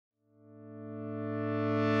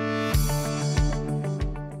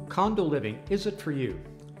Condo living, is it for you?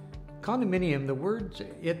 Condominium, the word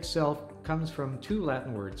itself comes from two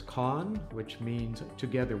Latin words, con, which means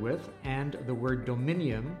together with, and the word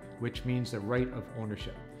dominium, which means the right of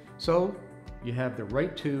ownership. So you have the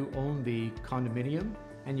right to own the condominium,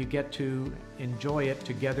 and you get to enjoy it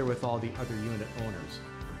together with all the other unit owners.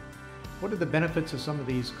 What are the benefits of some of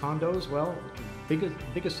these condos? Well, the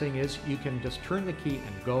biggest thing is you can just turn the key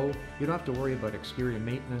and go. You don't have to worry about exterior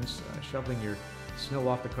maintenance, shoveling your snow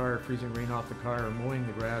off the car, or freezing rain off the car, or mowing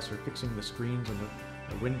the grass, or fixing the screens and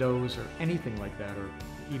the windows, or anything like that, or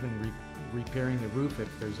even repairing the roof if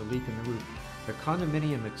there's a leak in the roof. The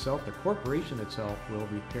condominium itself, the corporation itself, will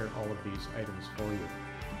repair all of these items for you.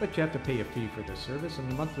 But you have to pay a fee for this service,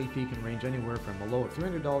 and the monthly fee can range anywhere from a low of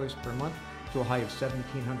 $300 per month to a high of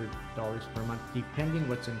 $1,700 per month, depending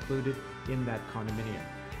what's included in that condominium.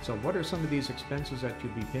 So what are some of these expenses that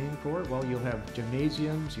you'll be paying for? Well, you'll have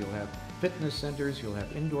gymnasiums, you'll have fitness centers, you'll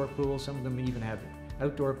have indoor pools. Some of them even have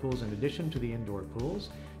outdoor pools in addition to the indoor pools.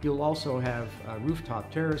 You'll also have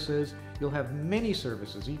rooftop terraces. You'll have many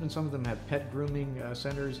services. Even some of them have pet grooming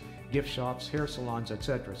centers, gift shops, hair salons,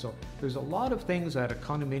 etc. So there's a lot of things that a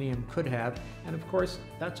condominium could have, and of course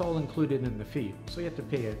that's all included in the fee. So you have to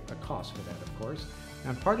pay a cost for that, of course.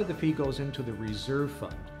 And part of the fee goes into the reserve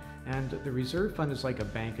fund. And the reserve fund is like a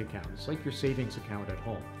bank account. It's like your savings account at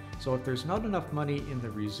home. So if there's not enough money in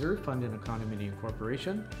the reserve fund in a condominium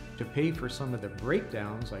corporation to pay for some of the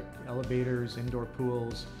breakdowns like elevators, indoor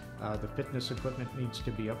pools, the fitness equipment needs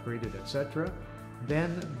to be upgraded, etc.,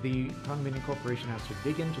 then the condominium corporation has to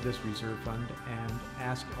dig into this reserve fund and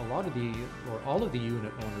ask all of the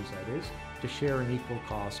unit owners, that is, to share an equal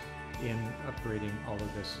cost in upgrading all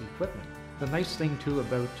of this equipment. The nice thing too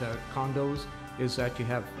about condos is that you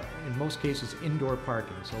have, in most cases, indoor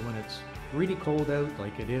parking. So when it's really cold out,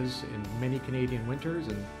 like it is in many Canadian winters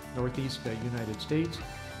in northeast United States,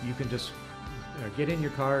 you can just get in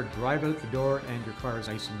your car, drive out the door, and your car is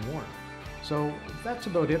nice and warm. So that's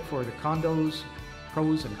about it for the condos,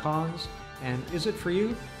 pros and cons. And is it for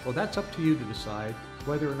you? Well, that's up to you to decide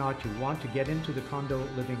whether or not you want to get into the condo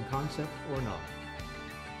living concept or not.